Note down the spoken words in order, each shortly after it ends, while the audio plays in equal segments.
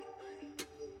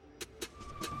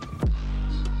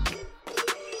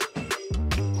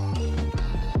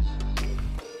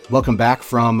Welcome back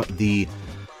from the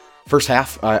first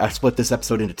half. I split this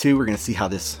episode into two. We're going to see how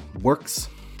this works.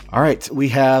 All right, we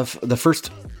have the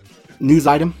first news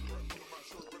item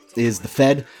is the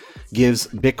Fed gives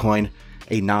Bitcoin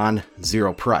a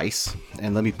non-zero price.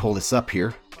 And let me pull this up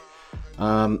here.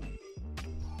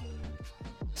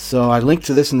 So I linked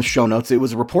to this in the show notes. It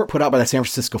was a report put out by the San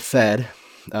Francisco Fed.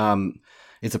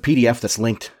 It's a PDF that's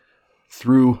linked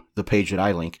through the page that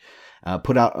I link.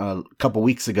 Put out a couple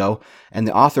weeks ago. And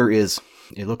the author is,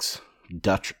 it looks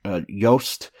Dutch,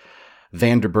 Joost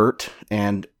van der Bert.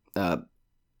 And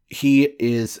he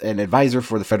is an advisor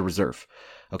for the Federal Reserve.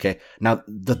 Okay. Now,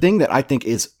 the thing that I think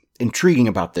is intriguing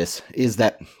about this is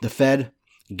that the Fed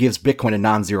gives Bitcoin a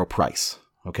non-zero price.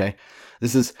 Okay.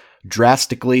 This is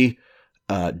drastically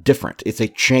different. It's a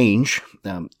change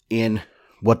in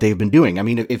what they've been doing. I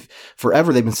mean, if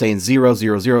forever they've been saying 0,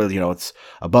 0, 0, it's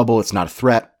a bubble, it's not a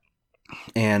threat.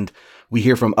 And we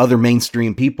hear from other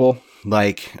mainstream people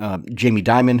like Jamie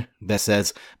Dimon that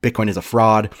says Bitcoin is a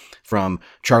fraud, from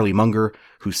Charlie Munger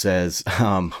who says,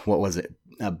 what was it?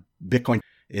 Bitcoin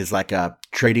is like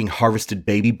trading harvested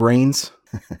baby brains.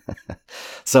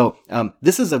 So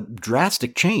this is a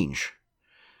drastic change.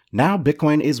 Now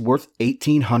Bitcoin is worth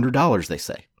 $1,800, they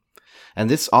say. And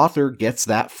this author gets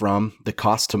that from the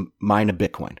cost to mine a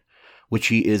Bitcoin, which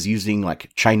he is using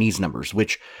like Chinese numbers,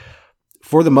 which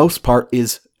for the most part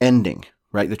is ending,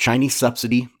 right? The Chinese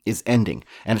subsidy is ending.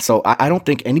 And so I don't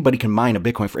think anybody can mine a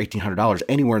Bitcoin for $1,800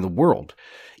 anywhere in the world,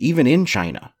 even in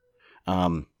China.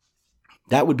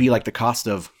 That would be like the cost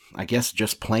of, I guess,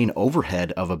 just plain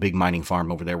overhead of a big mining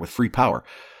farm over there with free power.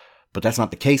 But that's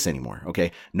not the case anymore,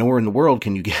 okay? Nowhere in the world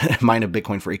can you mine a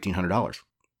Bitcoin for $1,800.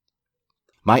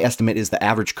 My estimate is the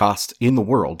average cost in the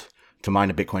world to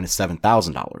mine a Bitcoin is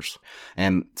 $7,000.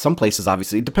 And some places,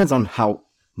 obviously, it depends on how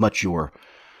much your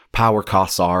power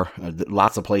costs are.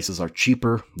 Lots of places are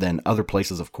cheaper than other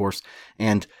places, of course.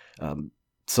 And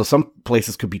so some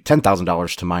places could be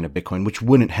 $10,000 to mine a Bitcoin, which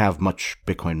wouldn't have much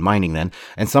Bitcoin mining then.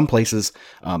 And some places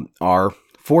are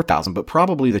 $4,000, but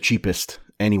probably the cheapest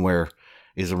anywhere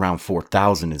is around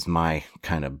 4,000 is my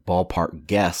kind of ballpark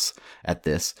guess at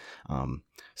this.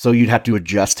 So you'd have to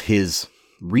adjust his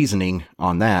reasoning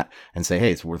on that and say,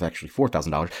 hey, it's worth actually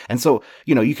 $4,000. And so,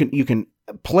 you can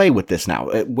play with this now,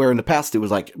 where in the past it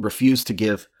was like refuse to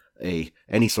give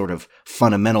any sort of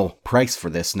fundamental price for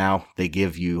this. Now they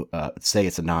give you, say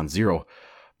it's a non-zero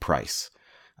price.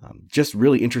 Just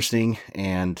really interesting.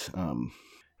 And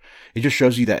it just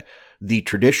shows you that the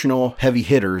traditional heavy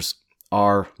hitters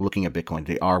are looking at Bitcoin.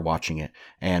 They are watching it,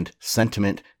 and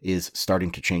sentiment is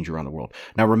starting to change around the world.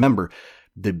 Now, remember,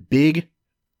 the big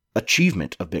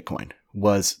achievement of Bitcoin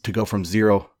was to go from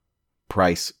zero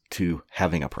price to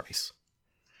having a price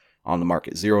on the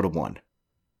market, 0 to 1.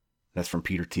 That's from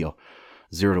Peter Thiel.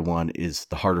 0 to 1 is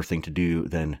the harder thing to do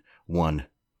than 1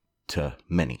 to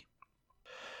many.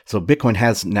 So Bitcoin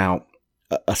has now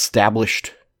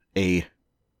established a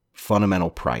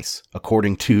fundamental price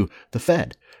according to the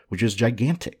Fed, which is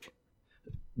gigantic.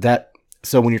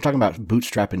 So when you're talking about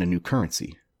bootstrapping a new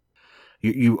currency,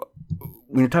 when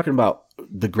you're talking about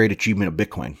the great achievement of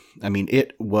Bitcoin, I mean,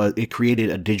 it created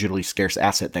a digitally scarce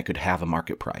asset that could have a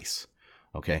market price.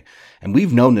 Okay. And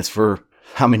we've known this for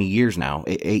how many years now?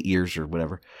 8 years or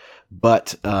whatever.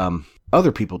 But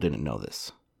other people didn't know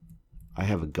this. I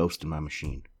have a ghost in my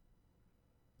machine.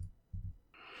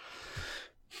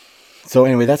 So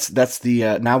anyway, that's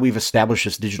the, now we've established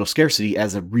this digital scarcity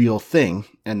as a real thing.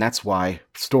 And that's why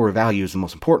store of value is the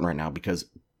most important right now, because,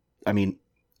 I mean,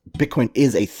 Bitcoin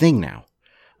is a thing now,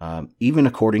 even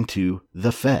according to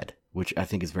the Fed, which I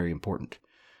think is very important.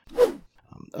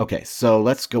 Okay, so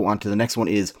let's go on to the next one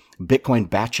is Bitcoin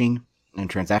batching and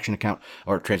transaction count.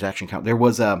 There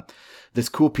was this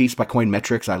cool piece by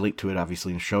Coinmetrics. I linked to it,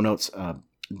 obviously, in the show notes.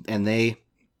 And they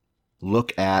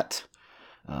look at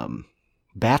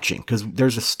batching, because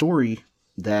there's a story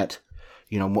that,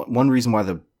 one reason why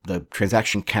the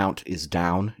transaction count is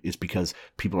down is because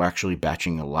people are actually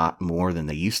batching a lot more than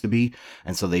they used to be.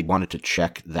 And so they wanted to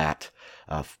check that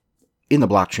in the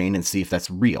blockchain and see if that's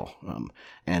real.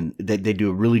 And they do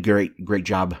a really great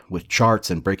job with charts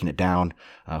and breaking it down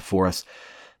for us.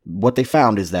 What they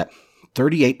found is that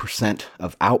 38%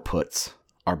 of outputs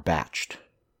are batched.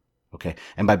 Okay.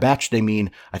 And by batch, they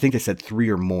mean, I think they said 3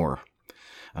 or more.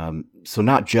 So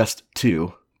not just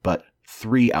 2, but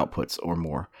 3 outputs or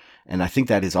more. And I think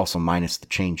that is also minus the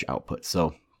change output.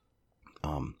 So,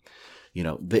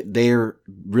 they're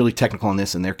really technical on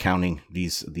this, and they're counting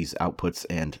these outputs,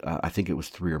 and I think it was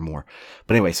 3 or more.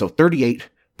 But anyway, so 38%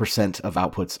 of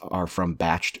outputs are from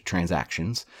batched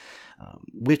transactions,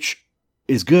 which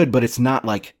is good, but it's not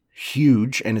like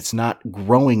huge and it's not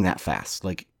growing that fast.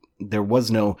 Like, there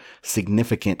was no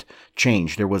significant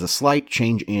change. There was a slight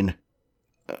change in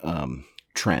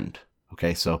trend.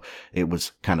 Okay, so it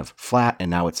was kind of flat and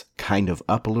now it's kind of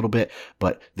up a little bit,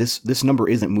 but this number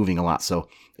isn't moving a lot. So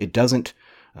it doesn't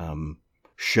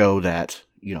show that,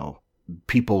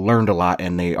 people learned a lot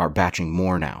and they are batching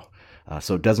more now.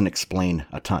 So it doesn't explain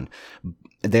a ton.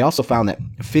 They also found that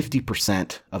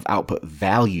 50% of output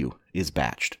value is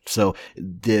batched. So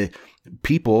the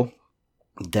people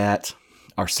that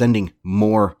are sending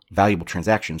more valuable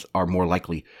transactions are more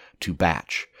likely to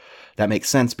batch. That makes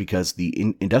sense because the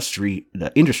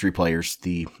industry players,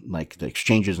 the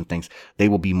exchanges and things, they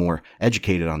will be more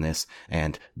educated on this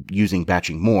and using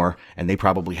batching more, and they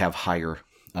probably have higher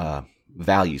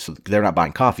value. So they're not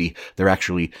buying coffee; they're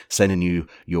actually sending you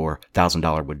your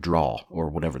 $1,000 withdrawal or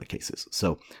whatever the case is.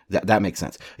 So that makes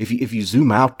sense. If you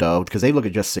zoom out though, because they look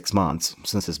at just 6 months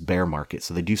since this bear market,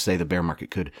 so they do say the bear market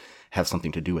could have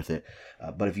something to do with it.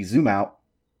 But if you zoom out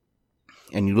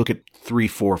and you look at 3,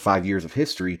 4, 5 years of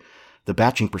history, the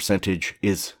batching percentage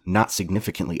is not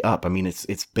significantly up. I mean,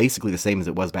 it's basically the same as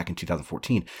it was back in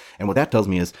 2014. And what that tells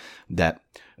me is that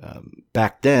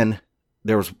back then,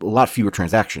 there was a lot fewer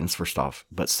transactions, first off.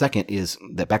 But second is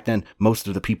that back then, most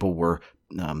of the people were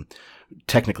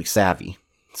technically savvy.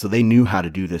 So they knew how to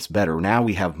do this better. Now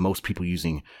we have most people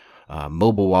using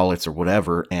mobile wallets or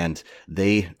whatever, and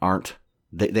they aren't.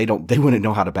 They wouldn't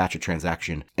know how to batch a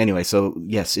transaction. Anyway, so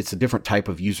yes, it's a different type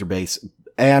of user base,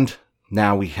 and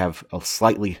now we have a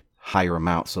slightly higher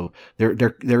amount. So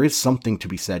there is something to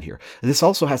be said here. This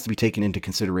also has to be taken into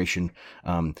consideration,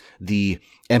 the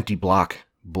empty block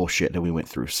bullshit that we went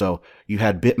through. So you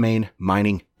had Bitmain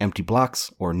mining empty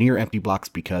blocks or near empty blocks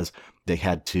because they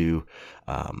had to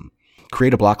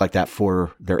create a block like that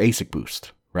for their ASIC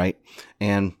boost, right?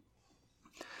 And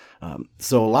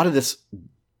so a lot of this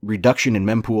reduction in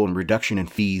mempool and reduction in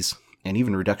fees and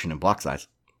even reduction in block size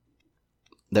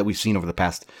that we've seen over the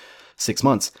past 6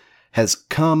 months has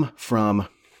come from,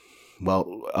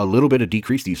 well, a little bit of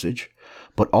decreased usage,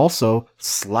 but also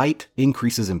slight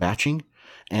increases in batching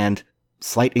and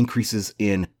slight increases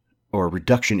in or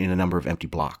reduction in a number of empty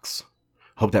blocks.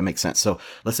 Hope that makes sense. So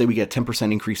let's say we get a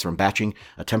 10% increase from batching,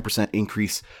 a 10%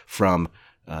 increase from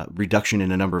reduction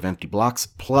in a number of empty blocks,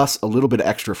 plus a little bit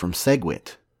extra from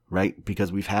SegWit, right?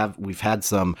 Because we've had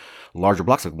some larger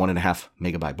blocks, like 1.5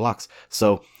 megabyte blocks.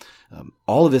 So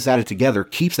all of this added together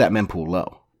keeps that mempool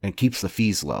low and keeps the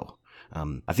fees low.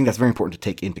 I think that's very important to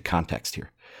take into context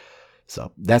here.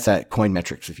 So that's at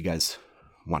Coinmetrics if you guys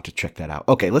want to check that out.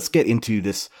 Okay, let's get into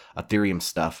this Ethereum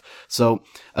stuff. So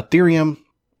Ethereum,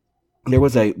 there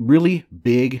was a really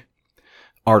big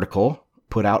article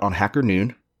put out on Hacker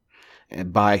Noon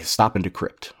by Stop and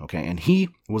Decrypt. Okay, and he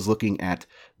was looking at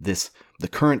the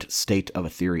current state of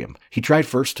Ethereum. He tried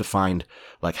first to find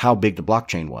like how big the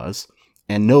blockchain was,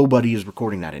 and nobody is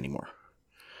recording that anymore.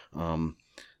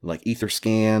 Like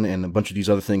Etherscan and a bunch of these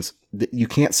other things, you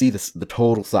can't see the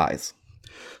total size.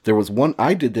 There was one,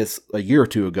 I did this a year or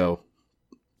two ago,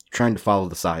 trying to follow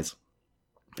the size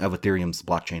of Ethereum's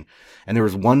blockchain. And there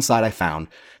was one site I found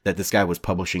that this guy was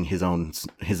publishing his own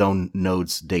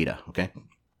nodes data, okay?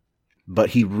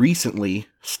 But he recently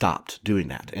stopped doing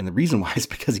that. And the reason why is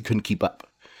because he couldn't keep up.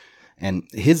 And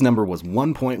his number was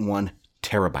 1.1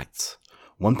 terabytes.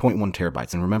 1.1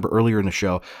 terabytes. And remember earlier in the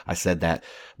show, I said that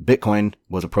Bitcoin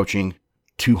was approaching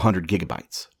 200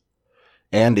 gigabytes.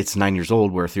 And it's 9 years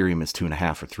old, where Ethereum is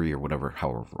 2.5 or 3 or whatever,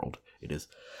 however old it is.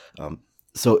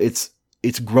 So it's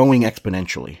growing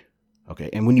exponentially. Okay.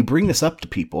 And when you bring this up to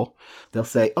people, they'll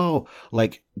say, oh,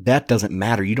 like that doesn't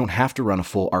matter. You don't have to run a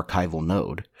full archival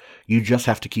node. You just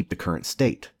have to keep the current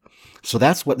state. So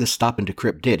that's what this Stop and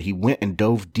Decrypt did. He went and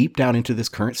dove deep down into this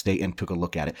current state and took a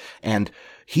look at it. And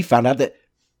he found out that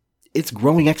it's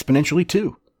growing exponentially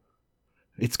too.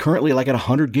 It's currently like at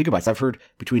 100 gigabytes. I've heard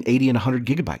between 80 and 100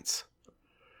 gigabytes.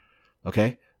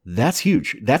 Okay. That's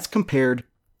huge. That's compared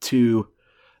to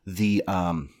the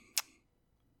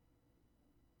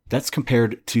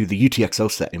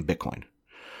UTXO set in Bitcoin.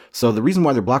 So the reason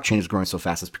why their blockchain is growing so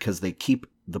fast is because they keep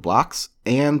the blocks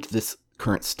and this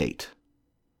current state,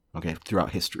 okay,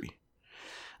 throughout history.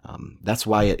 That's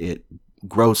why it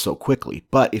grows so quickly.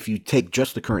 But if you take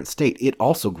just the current state, it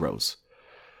also grows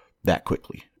that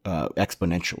quickly,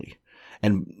 exponentially.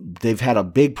 And they've had a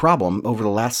big problem over the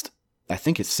last, I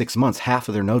think it's 6 months. Half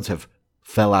of their nodes have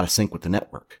fell out of sync with the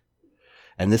network.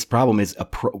 And this problem is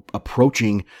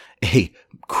approaching a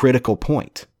critical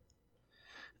point.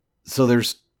 So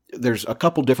there's a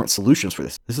couple different solutions for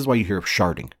this. This is why you hear of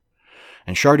sharding.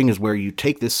 And sharding is where you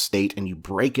take this state and you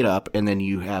break it up, and then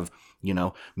you have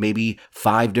maybe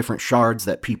 5 different shards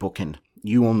that people can,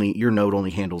 your node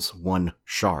only handles 1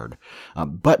 shard.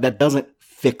 But that doesn't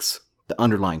fix the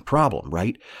underlying problem,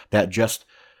 right? That just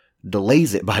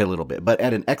delays it by a little bit. But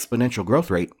at an exponential growth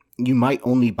rate, you might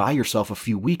only buy yourself a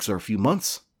few weeks or a few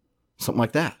months, something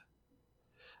like that.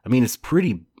 I mean, it's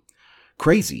pretty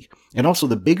crazy. And also,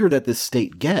 the bigger that this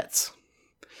state gets,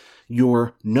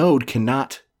 your node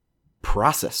cannot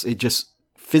process. It just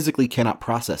physically cannot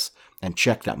process and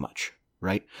check that much,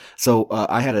 right? So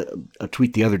I had a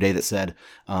tweet the other day that said,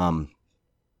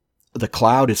 the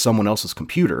cloud is someone else's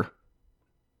computer,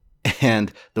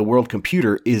 and the world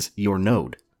computer is your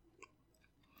node.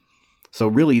 So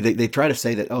really, they try to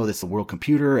say that, oh, this is the world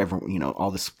computer, everyone,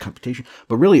 all this computation.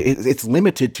 But really, it's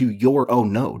limited to your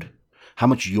own node, how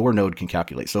much your node can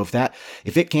calculate. So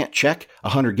if it can't check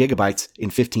 100 gigabytes in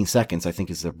 15 seconds, I think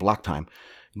is their block time,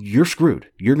 you're screwed.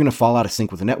 You're going to fall out of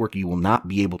sync with the network. You will not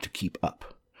be able to keep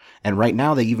up. And right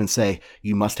now, they even say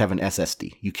you must have an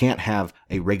SSD. You can't have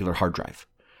a regular hard drive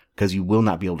because you will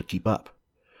not be able to keep up.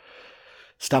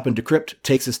 Stop and Decrypt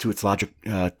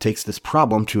takes this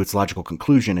problem to its logical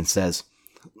conclusion and says,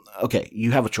 okay,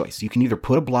 you have a choice. You can either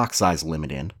put a block size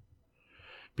limit in,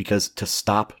 because to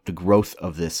stop the growth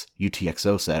of this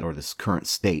UTXO set or this current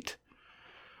state,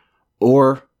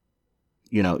 or,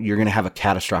 you're going to have a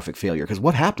catastrophic failure. Because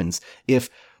what happens if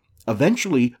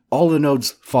eventually all the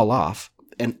nodes fall off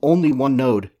and only one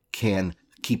node can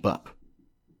keep up?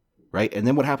 Right? And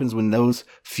then what happens when those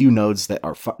few nodes that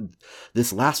are,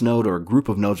 this last node or a group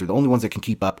of nodes are the only ones that can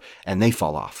keep up, and they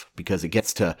fall off because it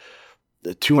gets to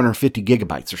 250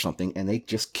 gigabytes or something and they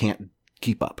just can't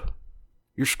keep up?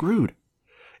 You're screwed.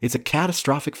 It's a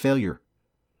catastrophic failure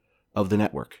of the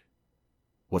network.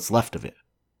 What's left of it.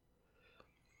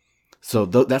 So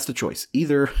that's the choice.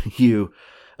 Either you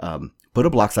put a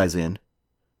block size in,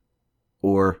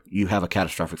 or you have a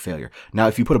catastrophic failure. Now,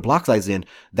 if you put a block size in,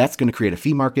 that's going to create a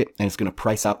fee market, and it's going to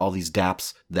price out all these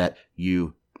dApps that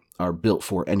you are built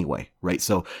for anyway, right?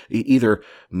 So either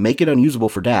make it unusable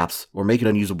for dApps or make it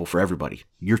unusable for everybody.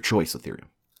 Your choice, Ethereum.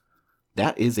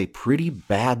 That is a pretty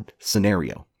bad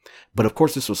scenario. But of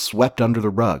course, this was swept under the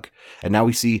rug. And now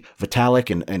we see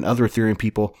Vitalik and other Ethereum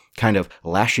people kind of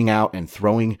lashing out and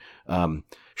throwing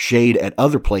shade at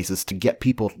other places to get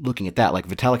people looking at that. Like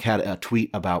Vitalik had a tweet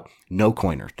about no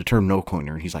coiner, the term no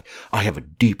coiner. And he's like, I have a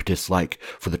deep dislike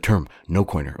for the term no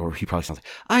coiner. Or he probably sounds like,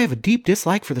 I have a deep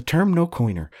dislike for the term no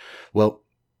coiner. Well,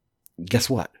 guess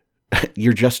what?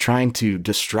 You're just trying to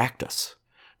distract us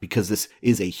because this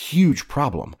is a huge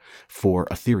problem for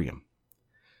Ethereum.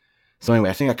 So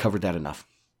anyway, I think I covered that enough.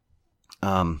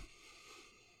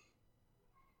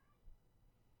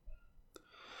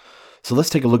 So let's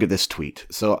take a look at this tweet.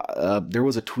 So there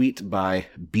was a tweet by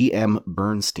BM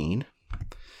Bernstein,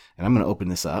 and I'm going to open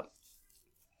this up.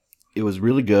 It was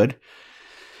really good.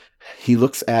 He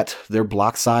looks at their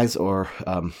block size or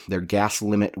their gas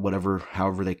limit,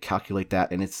 however they calculate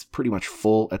that, and it's pretty much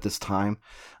full at this time.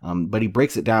 But he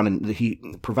breaks it down, and he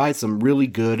provides some really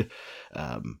good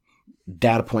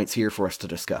data points here for us to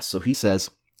discuss. So he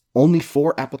says, only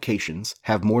 4 applications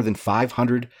have more than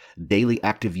 500 daily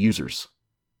active users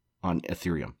on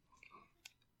Ethereum.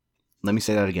 Let me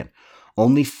say that again.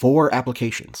 Only 4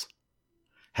 applications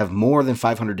have more than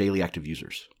 500 daily active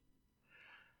users.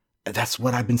 That's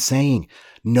what I've been saying.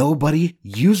 Nobody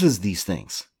uses these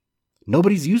things.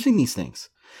 Nobody's using these things.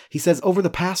 He says over the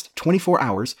past 24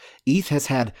 hours, ETH has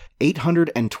had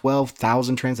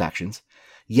 812,000 transactions,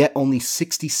 yet only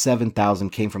 67,000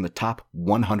 came from the top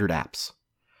 100 apps.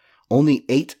 Only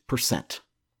 8%.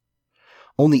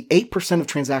 Only 8% of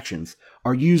transactions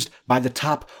are used by the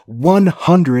top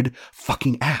 100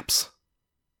 fucking apps.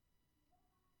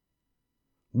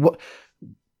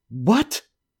 What?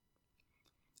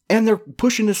 And they're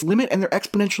pushing this limit and they're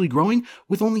exponentially growing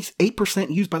with only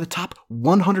 8% used by the top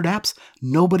 100 apps.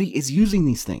 Nobody is using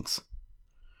these things.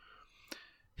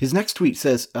 His next tweet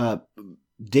says,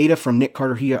 data from Nick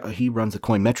Carter, he runs a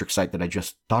coin metric site that I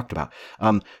just talked about,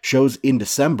 shows in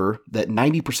December that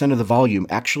 90% of the volume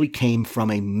actually came from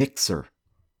a mixer.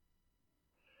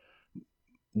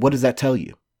 What does that tell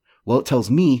you? Well, it tells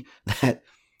me that,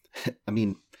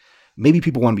 maybe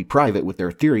people want to be private with their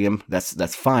Ethereum.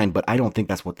 That's fine, but I don't think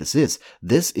that's what this is.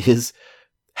 This is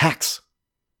hacks.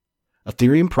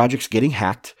 Ethereum projects getting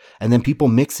hacked and then people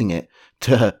mixing it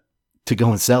to go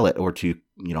and sell it or to,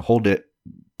 hold it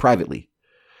privately.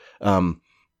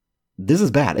 This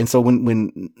is bad. And so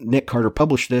when Nick Carter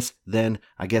published this, then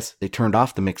I guess they turned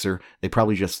off the mixer. They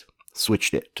probably just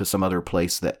switched it to some other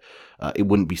place that it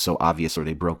wouldn't be so obvious, or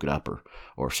they broke it up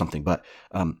or something. But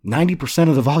 90%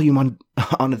 of the volume on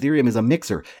Ethereum is a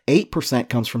mixer. 8%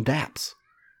 comes from dApps.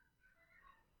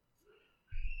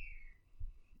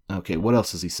 Okay, what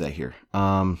else does he say here?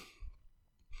 The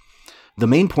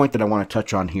main point that I want to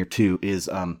touch on here too is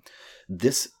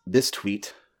this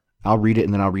tweet. I'll read it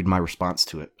and then I'll read my response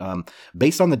to it.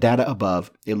 Based on the data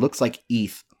above, it looks like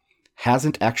ETH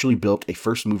hasn't actually built a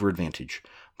first mover advantage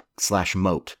 /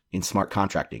 moat in smart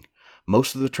contracting.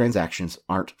 Most of the transactions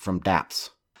aren't from dApps.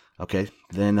 Okay,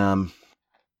 then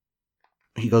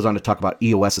he goes on to talk about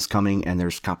EOS is coming and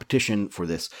there's competition for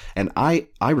this. And I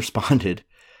responded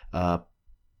to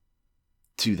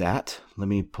that. Let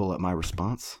me pull up my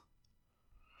response.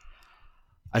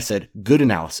 I said, good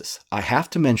analysis. I have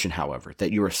to mention, however,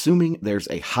 that you're assuming there's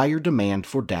a higher demand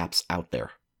for dApps out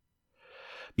there.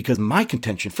 Because my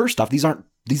contention, first off, these aren't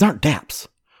dApps.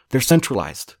 They're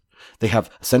centralized. They have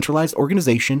a centralized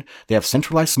organization. They have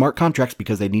centralized smart contracts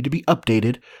because they need to be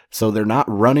updated. So they're not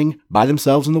running by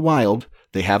themselves in the wild.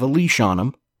 They have a leash on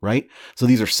them, right? So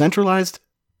these are centralized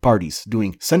parties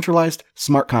doing centralized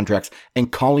smart contracts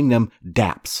and calling them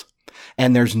dApps.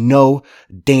 And there's no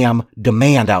damn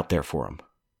demand out there for them.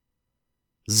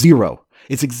 Zero.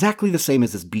 It's exactly the same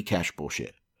as this Bcash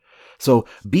bullshit. So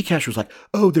Bcash was like,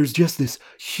 oh, there's just this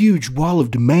huge wall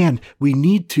of demand. We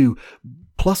need to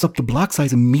plus up the block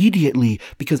size immediately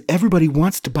because everybody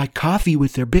wants to buy coffee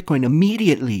with their Bitcoin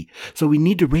immediately. So we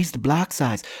need to raise the block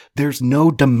size. There's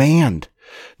no demand.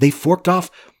 They forked off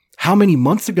how many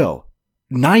months ago?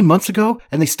 9 months ago,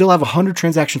 and they still have 100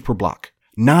 transactions per block.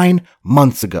 9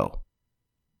 months ago.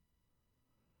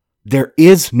 There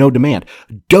is no demand.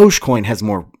 Dogecoin has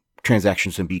more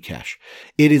transactions than Bcash.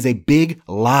 It is a big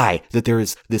lie that there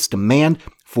is this demand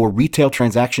for retail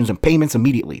transactions and payments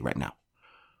immediately right now.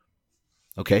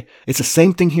 Okay? It's the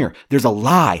same thing here. There's a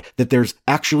lie that there's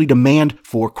actually demand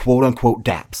for quote unquote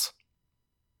dApps.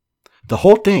 The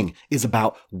whole thing is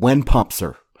about when pump,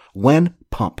 sir. When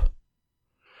pump.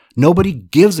 Nobody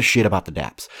gives a shit about the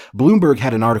dApps. Bloomberg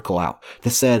had an article out that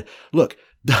said, look,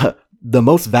 the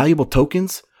most valuable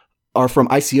tokens are from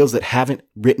ICOs that haven't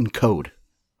written code.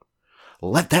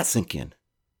 Let that sink in.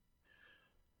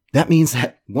 That means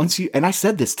that once you, and I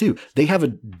said this too, they have a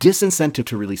disincentive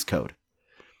to release code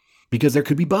because there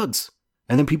could be bugs.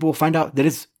 And then people will find out that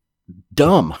it's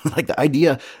dumb. Like the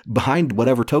idea behind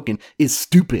whatever token is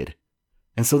stupid.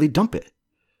 And so they dump it.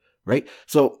 Right?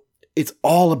 So it's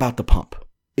all about the pump.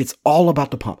 It's all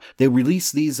about the pump. They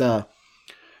release these, it's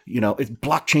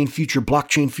blockchain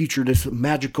future, this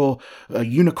magical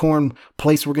unicorn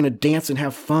place we're going to dance and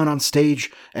have fun on stage.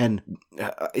 And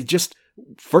it just,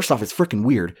 first off, it's freaking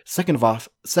weird. Second off,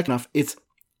 it's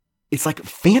like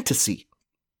fantasy.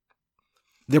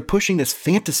 They're pushing this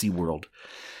fantasy world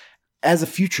as a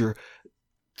future,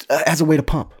 as a way to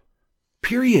pump.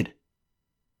 Period.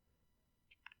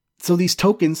 So these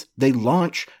tokens, they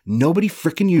launch, nobody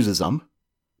freaking uses them.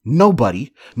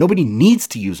 Nobody needs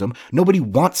to use them. Nobody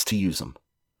wants to use them.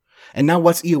 And now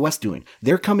what's EOS doing?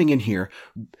 They're coming in here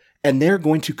and they're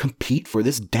going to compete for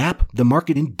this dApp, the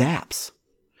market in dApps.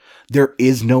 There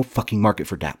is no fucking market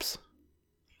for dApps.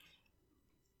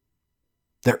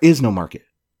 There is no market.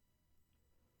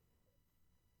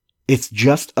 It's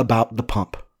just about the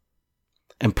pump.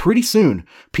 And pretty soon,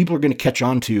 people are going to catch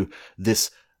on to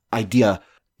this idea.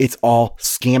 It's all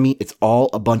scammy. It's all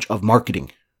a bunch of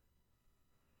marketing.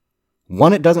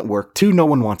 1, it doesn't work. 2, no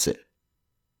one wants it.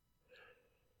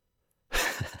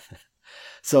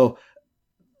 So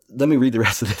let me read the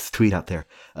rest of this tweet out there.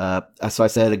 So I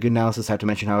said, a good analysis. I have to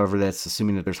mention, however, that's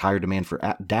assuming that there's higher demand for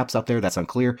dApps out there. That's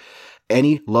unclear.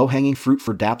 Any low-hanging fruit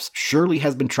for dApps surely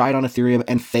has been tried on Ethereum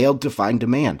and failed to find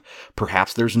demand.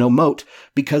 Perhaps there's no moat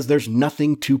because there's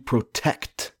nothing to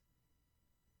protect.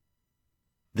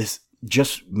 This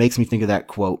just makes me think of that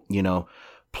quote,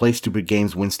 play stupid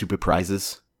games, win stupid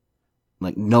prizes.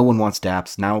 Like, no one wants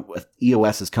dApps. Now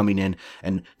EOS is coming in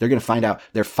and they're going to find out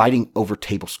they're fighting over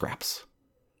table scraps.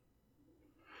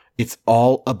 It's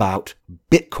all about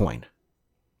Bitcoin.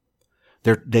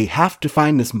 They have to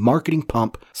find this marketing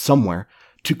pump somewhere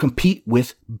to compete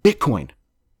with Bitcoin.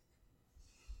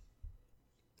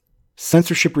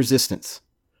 Censorship resistance,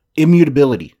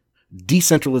 immutability,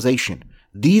 decentralization.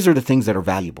 These are the things that are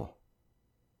valuable.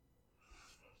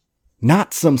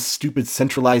 Not some stupid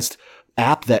centralized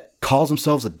app that calls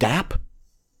themselves a dApp.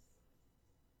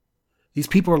 These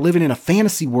people are living in a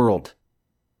fantasy world.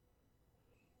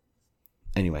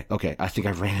 Anyway, okay, I think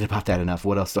I've ranted about that enough.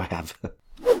 What else do I have?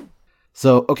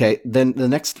 So, okay, then the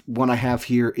next one I have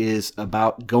here is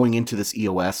about going into this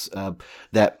EOS,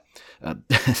 that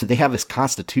they have this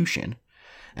constitution,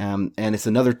 and it's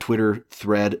another Twitter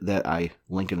thread that I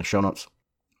link in the show notes.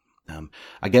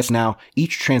 I guess now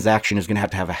each transaction is going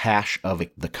to have a hash of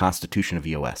the constitution of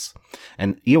EOS.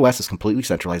 And EOS is completely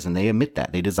centralized, and they admit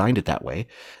that. They designed it that way.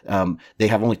 They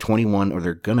have only 21, or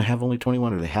they're going to have only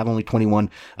 21, or they have only 21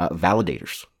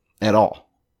 validators at all.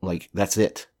 Like, that's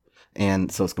it.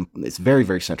 And so it's very,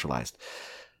 very centralized.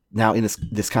 Now, in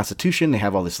this constitution, they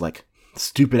have all this, like,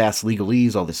 stupid-ass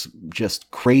legalese, all this just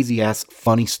crazy-ass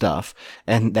funny stuff,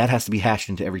 and that has to be hashed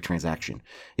into every transaction.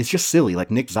 It's just silly.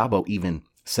 Like, Nick Szabo even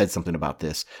said something about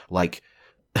this, like,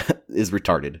 is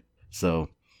retarded. So,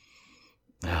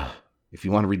 if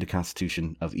you want to read the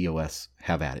Constitution of EOS,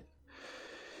 have at it.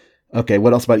 Okay,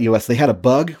 what else about EOS? They had a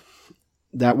bug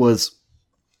that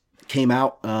came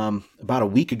out about a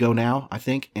week ago now, I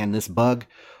think, and this bug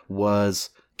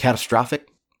was catastrophic.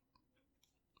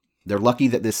 They're lucky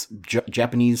that this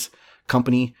Japanese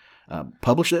company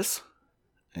published this,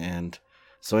 and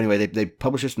so anyway, they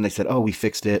published this and they said, "Oh, we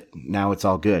fixed it. Now it's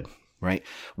all good." Right?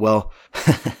 Well,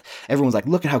 everyone's like,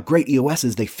 look at how great EOS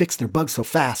is. They fixed their bugs so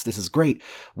fast. This is great.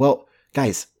 Well,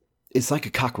 guys, it's like a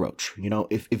cockroach. You know,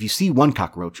 if you see one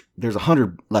cockroach, there's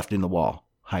 100 left in the wall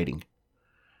hiding.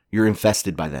 You're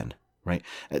infested by then, right?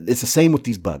 It's the same with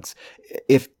these bugs.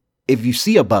 If you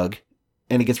see a bug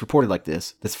and it gets reported like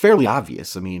this, that's fairly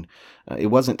obvious. I mean, it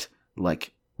wasn't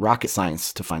like rocket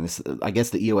science to find this. I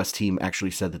guess the EOS team actually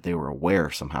said that they were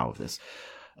aware somehow of this.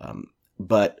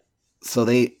 But so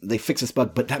they fix this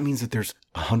bug, but that means that there's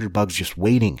 100 bugs just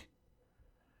waiting.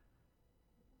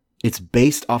 It's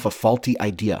based off a faulty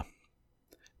idea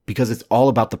because it's all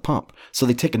about the pump. So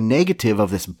they take a negative of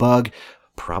this bug,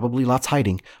 probably lots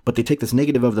hiding, but they take this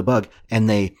negative of the bug and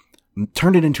they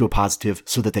turn it into a positive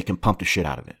so that they can pump the shit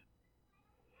out of it.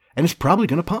 And it's probably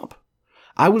going to pump.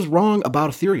 I was wrong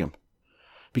about Ethereum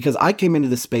because I came into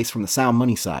this space from the sound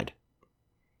money side.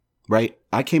 Right?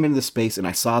 I came into this space and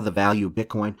I saw the value of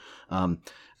Bitcoin.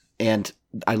 And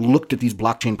I looked at these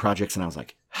blockchain projects and I was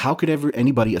like, how could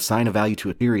anybody assign a value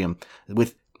to Ethereum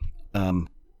with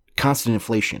constant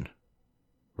inflation?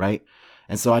 Right?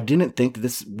 And so I didn't think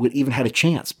this would even had a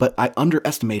chance, but I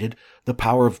underestimated the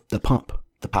power of the pump,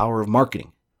 the power of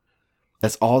marketing.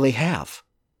 That's all they have.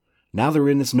 Now they're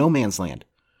in this no man's land.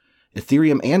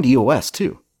 Ethereum and EOS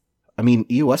too. I mean,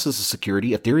 EOS is a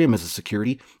security. Ethereum is a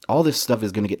security. All this stuff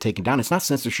is going to get taken down. It's not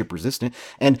censorship resistant.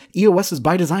 And EOS is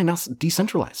by design not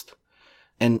decentralized.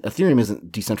 And Ethereum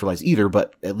isn't decentralized either,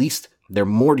 but at least they're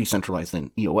more decentralized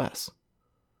than EOS.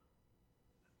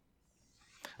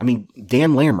 I mean,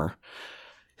 Dan Larimer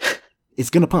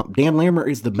is going to pump. Dan Larimer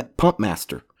is the pump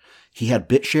master. He had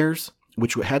BitShares,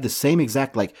 which had the same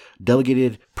exact like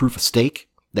delegated proof of stake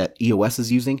that EOS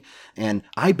is using. And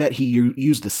I bet he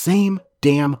used the same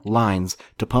damn lines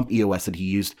to pump EOS that he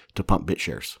used to pump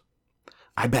BitShares.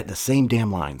 I bet the same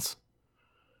damn lines.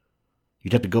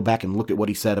 You'd have to go back and look at what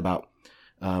he said about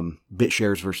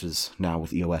BitShares versus now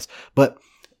with EOS. But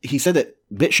he said that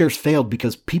BitShares failed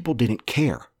because people didn't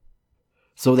care.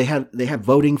 So they had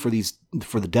voting for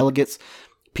the delegates.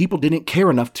 People didn't care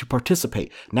enough to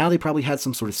participate. Now they probably had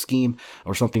some sort of scheme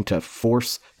or something to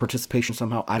force participation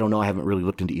somehow. I don't know. I haven't really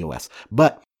looked into EOS.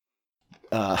 But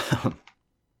I'll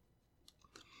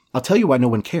tell you why no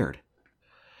one cared.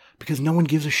 Because no one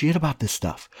gives a shit about this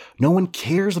stuff. No one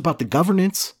cares about the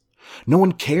governance. No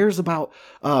one cares about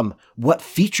what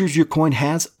features your coin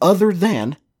has other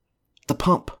than the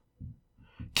pump.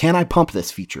 Can I pump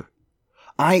this feature?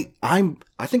 I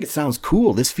think it sounds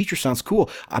cool. This feature sounds cool.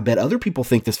 I bet other people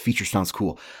think this feature sounds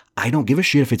cool. I don't give a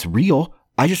shit if it's real.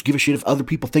 I just give a shit if other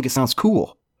people think it sounds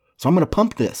cool. So I'm going to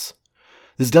pump this.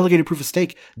 This delegated proof of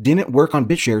stake didn't work on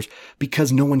BitShares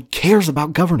because no one cares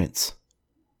about governance.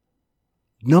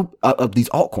 No, of these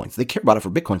altcoins. They care about it for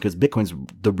Bitcoin because Bitcoin's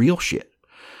the real shit.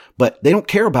 But they don't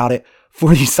care about it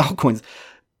for these altcoins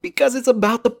because it's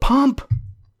about the pump.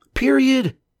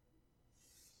 Period.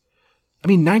 I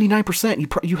mean,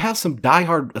 99%, you have some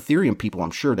diehard Ethereum people,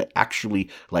 I'm sure, that actually,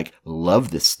 like,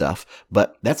 love this stuff,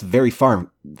 but that's very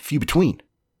few between.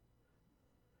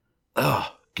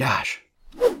 Oh, gosh.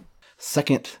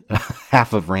 Second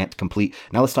half of Rant complete.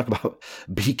 Now let's talk about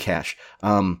Bcash.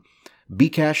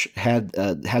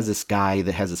 Bcash has this guy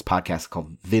that has this podcast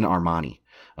called Vin Armani.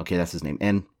 Okay, that's his name.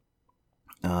 And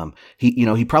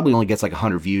he probably only gets like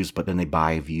 100 views, but then they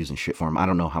buy views and shit for him. I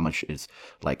don't know how much is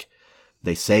like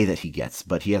they say that he gets,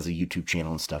 but he has a YouTube channel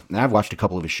and stuff. And I've watched a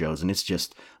couple of his shows, and it's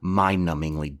just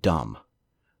mind-numbingly dumb. I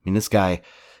mean, this guy,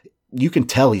 you can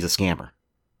tell he's a scammer,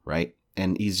 right?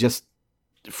 And he's just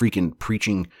freaking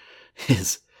preaching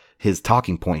his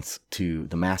talking points to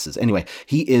the masses. Anyway,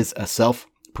 he is a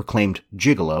self-proclaimed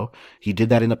gigolo. He did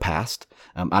that in the past.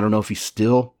 I don't know if he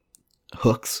still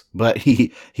hooks, but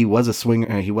he was a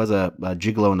swinger. He was a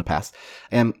gigolo in the past.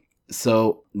 And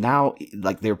So now,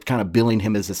 like, they're kind of billing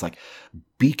him as this, like,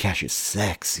 Bcash is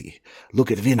sexy. Look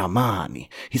at Vinamani.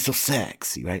 He's so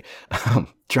sexy, right?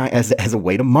 Try as a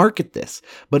way to market this.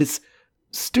 But it's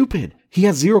stupid. He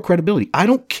has zero credibility. I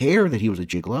don't care that he was a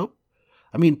gigolo.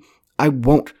 I mean, I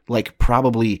won't, like,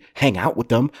 probably hang out with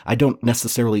them. I don't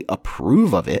necessarily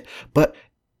approve of it. But,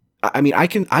 I mean, I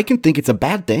can think it's a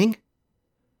bad thing.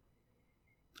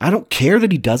 I don't care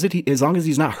that he does it as long as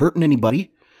he's not hurting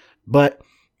anybody. But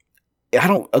I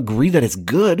don't agree that it's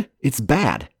good. It's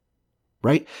bad,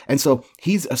 right? And so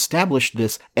he's established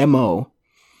this MO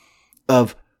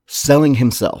of selling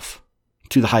himself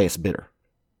to the highest bidder,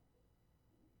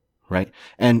 right?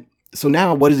 And so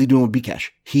now what is he doing with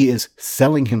Bcash? He is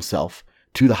selling himself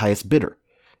to the highest bidder.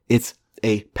 It's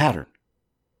a pattern.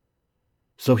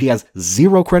 So he has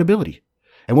zero credibility.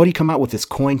 And what did he come out with this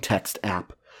coin text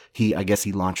app? I guess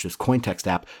he launched this coin text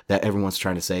app that everyone's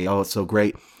trying to say, oh, it's so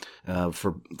great.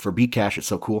 For Bcash, it's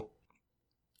so cool.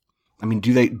 I mean,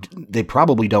 they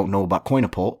probably don't know about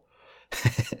Coinapult.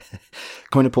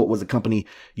 Coinapult was a company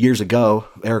years ago,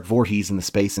 Eric Voorhees in the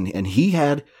space, and he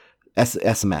had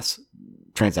SMS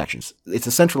transactions. It's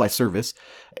a centralized service.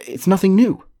 It's nothing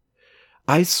new.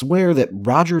 I swear that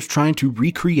Roger's trying to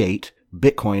recreate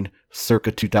Bitcoin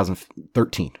circa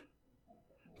 2013.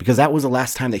 Because that was the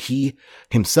last time that he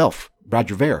himself,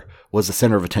 Roger Ver, was the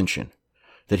center of attention.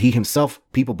 That he himself,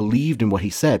 people believed in what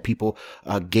he said. People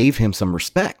gave him some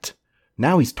respect.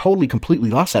 Now he's totally,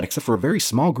 completely lost that, except for a very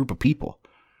small group of people.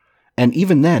 And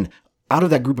even then, out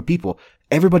of that group of people,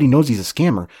 everybody knows he's a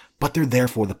scammer, but they're there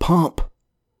for the pump.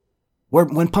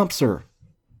 When pumps are,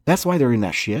 that's why they're in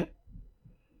that shit.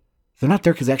 They're not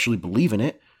there because they actually believe in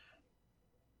it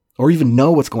or even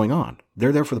know what's going on.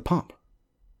 They're there for the pump.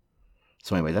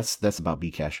 So anyway, that's about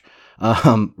Bcash.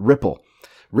 Ripple.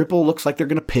 Ripple looks like they're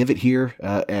going to pivot here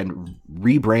and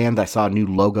rebrand. I saw a new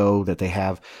logo that they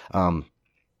have. The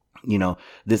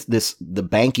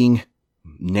banking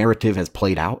narrative has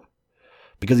played out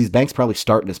because these banks probably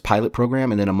start this pilot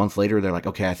program and then a month later they're like,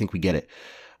 okay, I think we get it.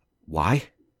 Why?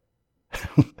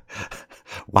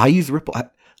 Why use Ripple?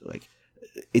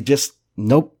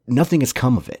 Nothing has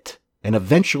come of it. And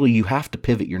eventually you have to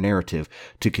pivot your narrative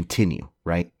to continue,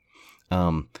 right?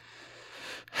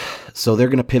 So they're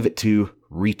going to pivot to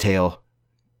retail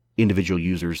individual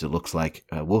users, it looks like.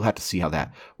 We'll have to see how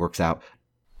that works out.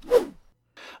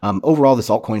 Overall, this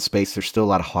altcoin space, there's still a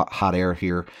lot of hot air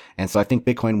here. And so I think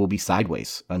Bitcoin will be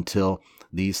sideways until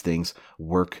these things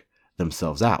work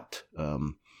themselves out.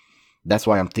 That's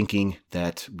why I'm thinking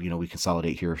that, we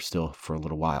consolidate here still for a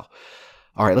little while.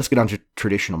 All right, let's get on to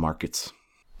traditional markets.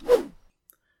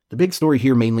 The big story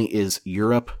here mainly is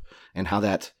Europe and how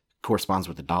that corresponds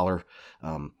with the dollar.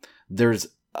 There's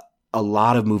a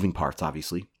lot of moving parts,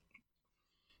 obviously.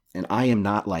 And I am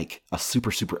not like a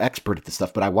super expert at this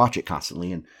stuff, but I watch it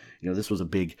constantly. And, this was a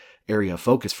big area of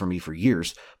focus for me for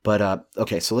years. But,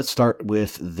 okay, so let's start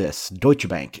with this. Deutsche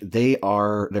Bank,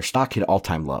 their stock hit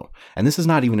all-time low. And this is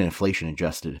not even an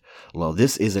inflation-adjusted low.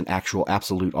 This is an actual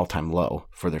absolute all-time low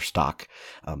for their stock.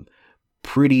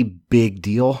 Pretty big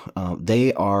deal.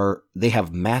 They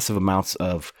have massive amounts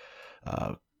of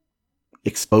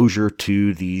exposure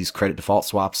to these credit default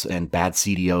swaps and bad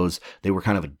CDOs. They were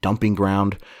kind of a dumping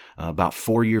ground. About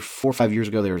 4 or 5 years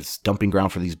ago, there was dumping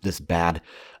ground for this bad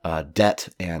debt,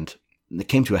 and it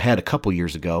came to a head a couple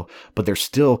years ago, but they're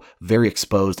still very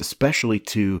exposed, especially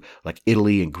to like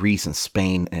Italy and Greece and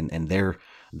Spain and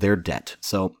their debt.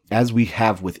 So as we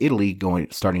have with Italy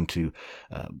starting to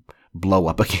blow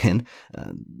up again,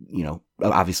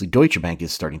 obviously Deutsche Bank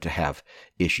is starting to have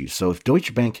issues. So if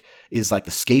Deutsche Bank is like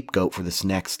the scapegoat for this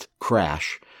next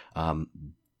crash,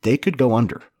 they could go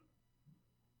under.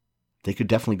 They could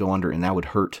definitely go under, and that would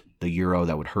hurt the euro.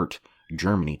 That would hurt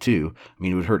Germany too. I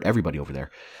mean, it would hurt everybody over there.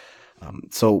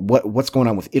 So what's going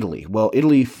on with Italy? Well,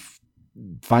 Italy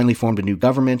finally formed a new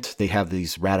government. They have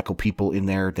these radical people in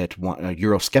there that want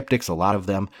Euro skeptics. A lot of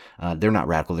them, they're not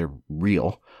radical; they're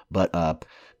real. But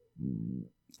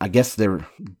I guess the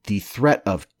threat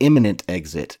of imminent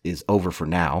exit is over for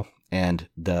now, and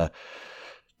there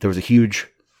was a huge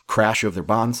crash of their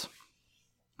bonds.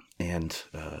 And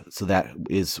so that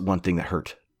is one thing that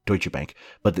hurt Deutsche Bank.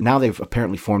 But now they've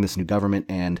apparently formed this new government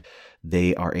and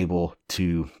they are able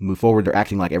to move forward. They're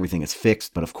acting like everything is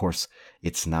fixed, but of course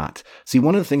it's not. See,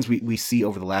 one of the things we see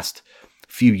over the last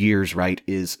few years, right,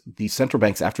 is the central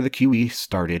banks, after the QE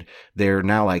started, they're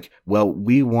now like, well,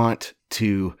 they want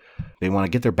to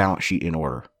get their balance sheet in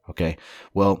order. Okay.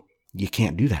 Well, you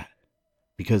can't do that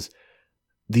because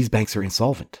these banks are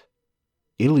insolvent.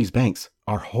 Italy's banks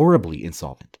are horribly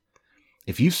insolvent.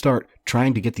 If you start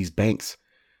trying to get these banks,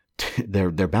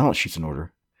 their balance sheets in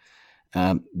order,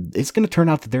 it's going to turn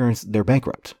out that they're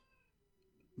bankrupt.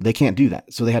 They can't do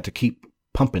that. So they have to keep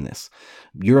pumping this.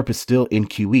 Europe is still in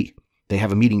QE. They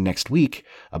have a meeting next week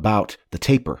about the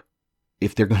taper.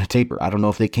 If they're going to taper. I don't know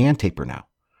if they can taper now.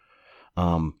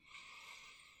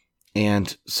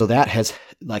 And so that has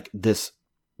like this,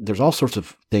 there's all sorts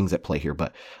of things at play here,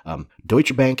 but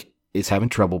Deutsche Bank is having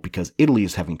trouble because Italy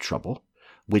is having trouble,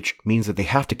 which means that they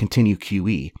have to continue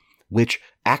QE, which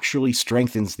actually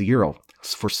strengthens the euro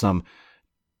for some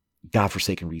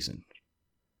godforsaken reason.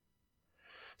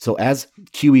 So as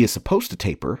QE is supposed to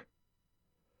taper,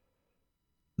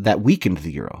 that weakened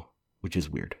the euro, which is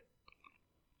weird.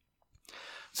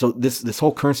 So this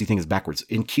whole currency thing is backwards.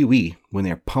 In QE, when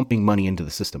they're pumping money into the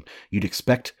system, you'd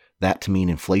expect that to mean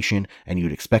inflation, and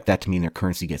you'd expect that to mean their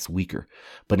currency gets weaker.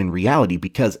 But in reality,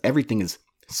 because everything is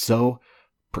so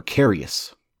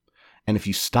precarious, and if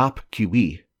you stop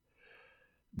QE,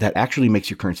 that actually makes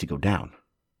your currency go down,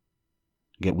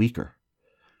 get weaker,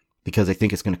 because they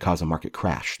think it's going to cause a market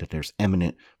crash, that there's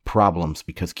imminent problems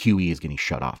because QE is getting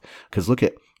shut off. Because look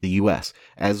at the US.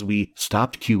 As we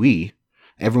stopped QE,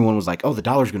 everyone was like, oh, the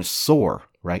dollar's going to soar,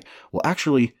 right? Well,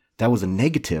 actually, that was a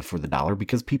negative for the dollar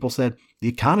because people said the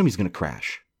economy's going to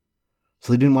crash.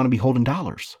 So they didn't want to be holding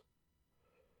dollars.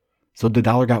 So the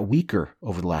dollar got weaker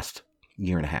over the last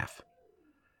year and a half.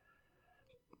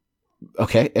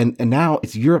 Okay, and now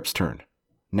it's Europe's turn.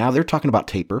 Now they're talking about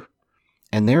taper,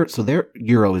 and their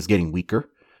euro is getting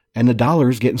weaker, and the dollar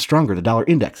is getting stronger. The dollar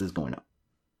index is going up.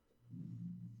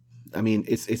 I mean,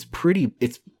 it's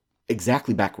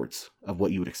exactly backwards of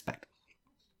what you would expect.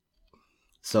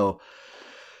 So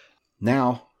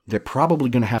now they're probably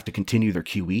going to have to continue their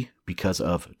QE because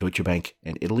of Deutsche Bank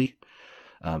and Italy.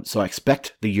 So I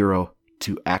expect the euro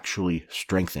to actually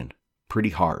strengthen pretty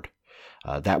hard.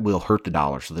 That will hurt the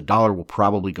dollar. So the dollar will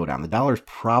probably go down. The dollar is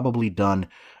probably done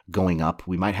going up.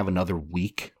 We might have another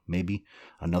week, maybe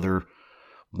another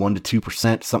 1% to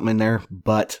 2%, something in there,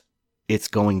 but it's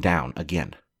going down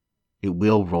again. It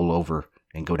will roll over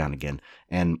and go down again.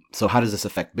 And so how does this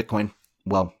affect Bitcoin?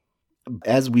 Well,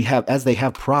 as they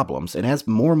have problems, and as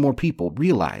more and more people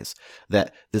realize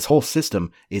that this whole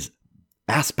system is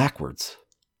ass backwards,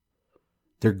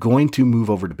 they're going to move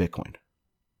over to Bitcoin.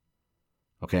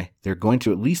 Okay? They're going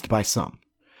to at least buy some.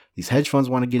 These hedge funds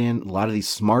want to get in. A lot of these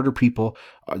smarter people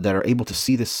that are able to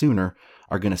see this sooner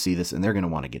are going to see this, and they're going to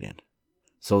want to get in.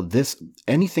 So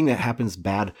anything that happens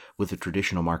bad with the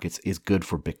traditional markets is good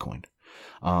for Bitcoin.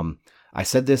 I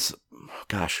said this,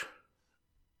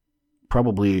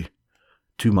 probably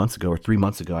 2 months ago or 3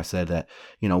 months ago. I said that,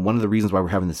 one of the reasons why we're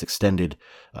having this extended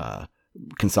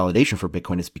consolidation for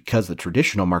Bitcoin is because the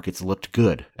traditional markets looked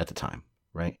good at the time,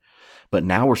 right? But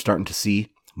now we're starting to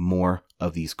see more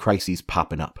of these crises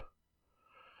popping up.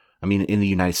 I mean, in the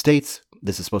United States,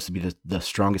 this is supposed to be the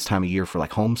strongest time of year for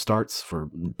like home starts, for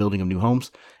building of new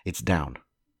homes. It's down.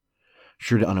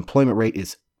 Sure, the unemployment rate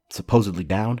is supposedly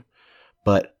down,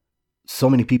 but so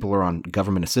many people are on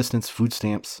government assistance, food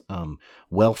stamps,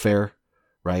 welfare,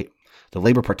 right? The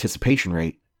labor participation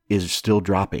rate is still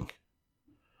dropping.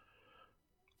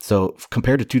 So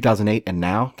compared to 2008 and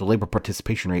now, the labor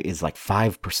participation rate is like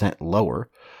 5% lower.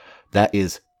 That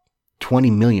is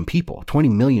 20 million people, 20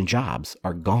 million jobs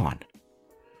are gone.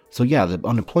 So yeah, the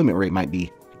unemployment rate might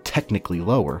be technically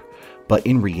lower, but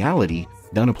in reality,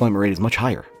 the unemployment rate is much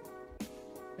higher.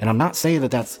 And I'm not saying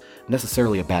that that's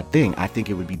necessarily a bad thing. I think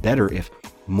it would be better if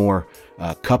more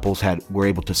couples were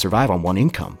able to survive on one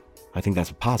income. I think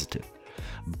that's a positive.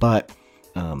 But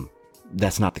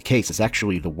that's not the case. It's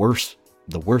actually the worst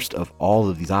of all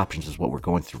of these options is what we're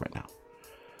going through right now.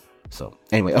 So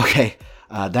anyway, okay.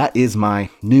 That is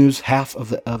my news half of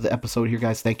the episode here,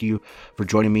 guys. Thank you for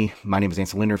joining me. My name is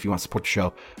Ansel Linder. If you want to support the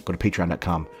show, go to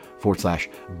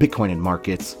patreon.com/Bitcoin and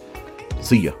Markets.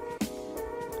 See ya.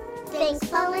 Thanks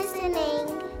for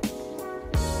listening.